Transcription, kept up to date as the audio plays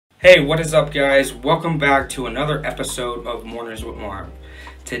Hey, what is up, guys? Welcome back to another episode of Mornings with Marv.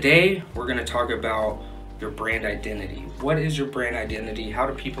 Today, we're going to talk about your brand identity. What is your brand identity? How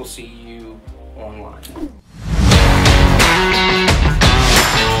do people see you online?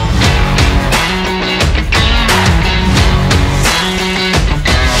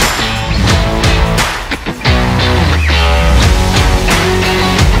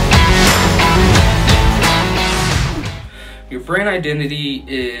 Your brand identity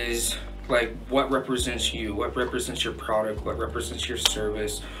is like what represents you, what represents your product, what represents your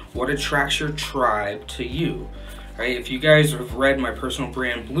service, what attracts your tribe to you, right? If you guys have read my personal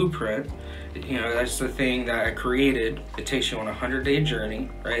brand blueprint, you know, that's the thing that I created. It takes you on a 100-day journey,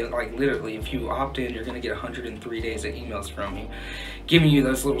 right? Like literally, if you opt in, you're gonna get 103 days of emails from me, giving you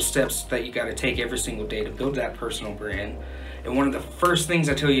those little steps that you gotta take every single day to build that personal brand. And one of the first things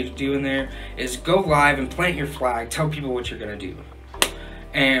I tell you to do in there is go live and plant your flag, tell people what you're gonna do.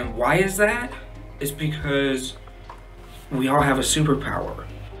 And why is that? It's because we all have a superpower.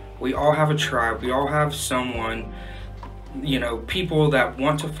 We all have a tribe, we all have someone, you know, people that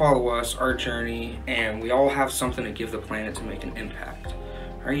want to follow us, our journey, and we all have something to give the planet to make an impact.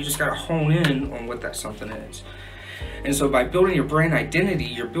 Right? You just gotta hone in on what that something is. And so by building your brand identity,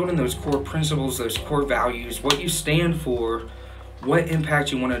 you're building those core principles, those core values, what you stand for, what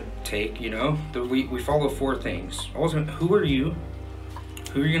impact you want to take, you know. We follow four things. Ultimately, who are you?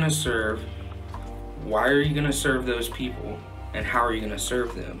 Who are you going to serve? Why are you going to serve those people? And how are you going to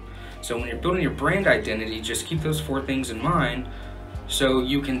serve them? So when you're building your brand identity, just keep those four things in mind so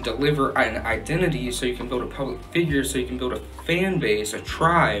you can deliver an identity, so you can build a public figure, so you can build a fan base, a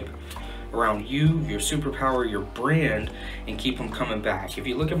tribe around you, your superpower, your brand, and keep them coming back. If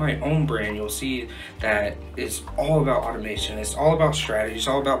you look at my own brand, you'll see that it's all about automation. It's all about strategy. It's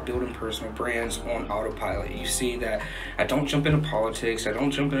all about building personal brands on autopilot. You see that I don't jump into politics. I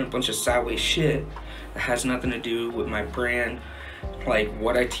don't jump into a bunch of sideways shit that has nothing to do with my brand, like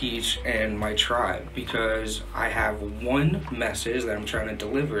what I teach and my tribe, because I have one message that I'm trying to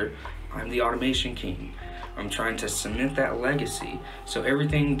deliver. I'm the automation king. I'm trying to cement that legacy. So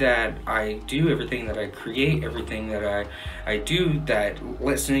everything that I do, everything that I create, everything that I do that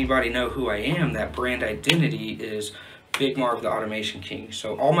lets anybody know who I am, that brand identity is Big Marv, the Automation King.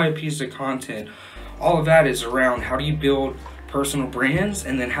 So all my pieces of content, all of that is around how do you build personal brands,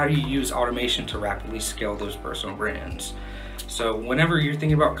 and then how do you use automation to rapidly scale those personal brands. So whenever you're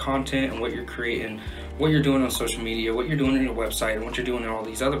thinking about content and what you're creating, what you're doing on social media, what you're doing on your website, and what you're doing in all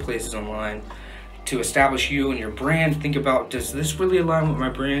these other places online, to establish you and your brand, think about, does this really align with my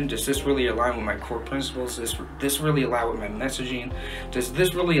brand? Does this really align with my core principles? Does this really align with my messaging? Does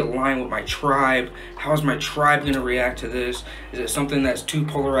this really align with my tribe? How is my tribe going to react to this? Is it something that's too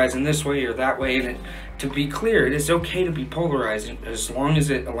polarized in this way or that way? And to be clear, it is okay to be polarized as long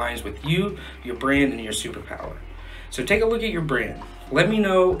as it aligns with you, your brand, and your superpower. So take a look at your brand. Let me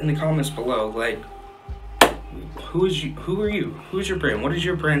know in the comments below, like, who are you? Who's your brand? What is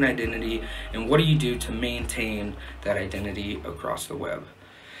your brand identity? And what do you do to maintain that identity across the web?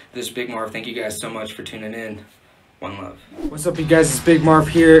 This is Big Marv. Thank you guys so much for tuning in. One love. What's up, you guys? It's Big Marv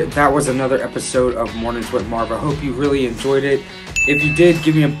here. That was another episode of Mornings with Marv. I hope you really enjoyed it. If you did,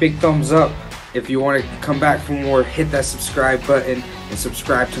 give me a big thumbs up. If you want to come back for more, hit that subscribe button and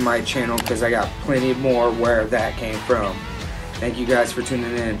subscribe to my channel, because I got plenty more where that came from. Thank you guys for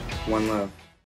tuning in. One love.